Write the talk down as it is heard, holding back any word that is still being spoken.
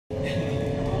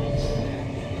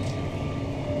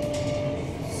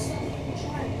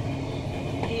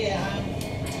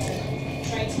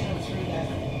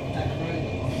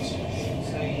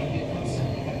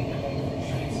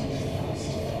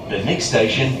next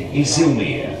station is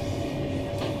Zilmere.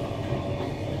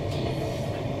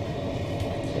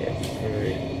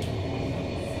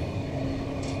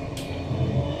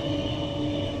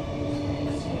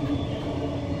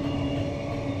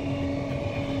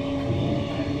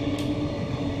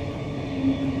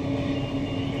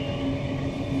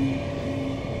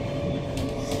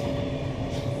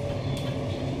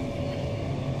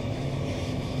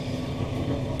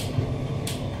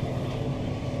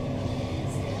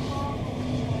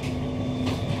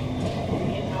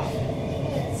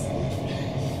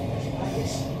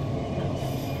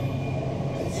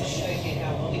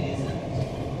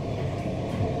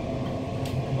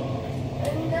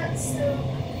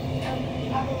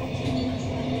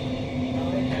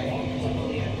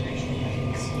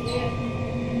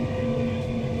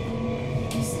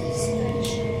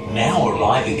 Now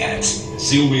arriving at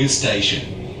Zilmere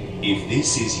Station. If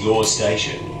this is your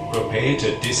station, prepare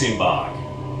to disembark.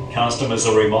 Customers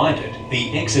are reminded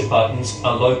the exit buttons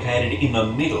are located in the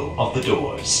middle of the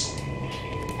doors.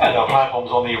 And our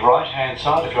platform's on the right hand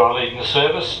side. If you are leaving the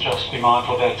service, just be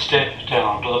mindful of that step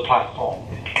down onto the platform.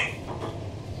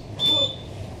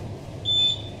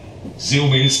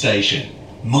 Zilmere Station.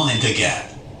 Mind the gap.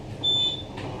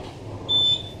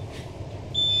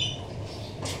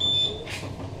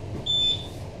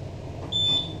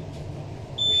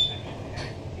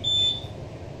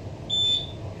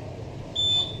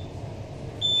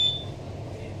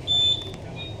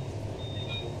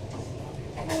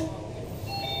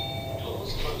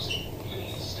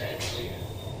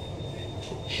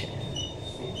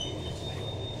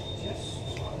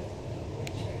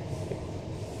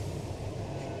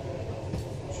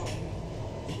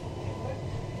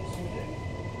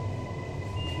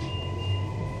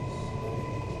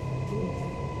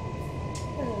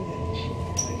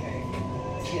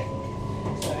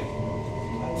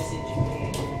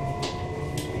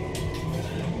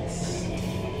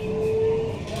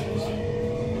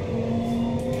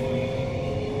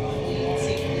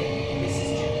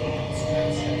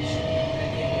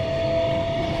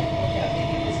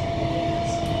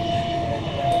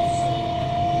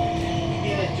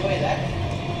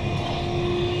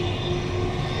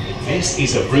 This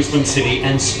is a Brisbane City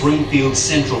and Springfield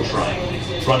Central train,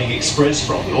 running express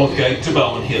from Northgate to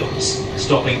Bowen Hills,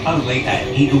 stopping only at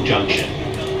Eagle Junction.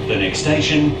 The next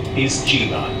station is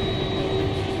Geebung.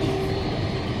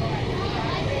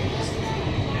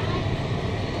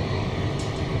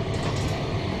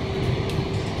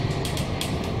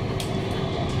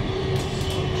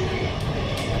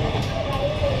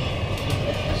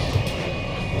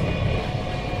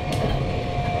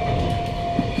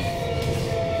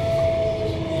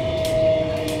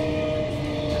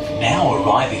 Now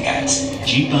arriving at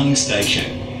Geebung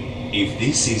Station. If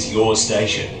this is your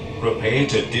station, prepare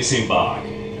to disembark.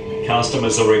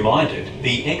 Customers are reminded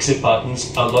the exit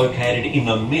buttons are located in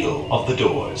the middle of the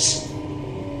doors.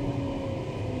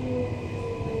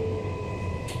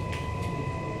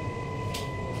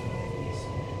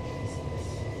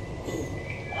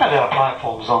 And our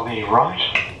platform's on the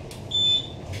right.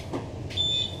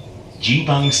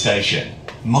 Geebung Station.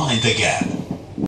 Mind the gap.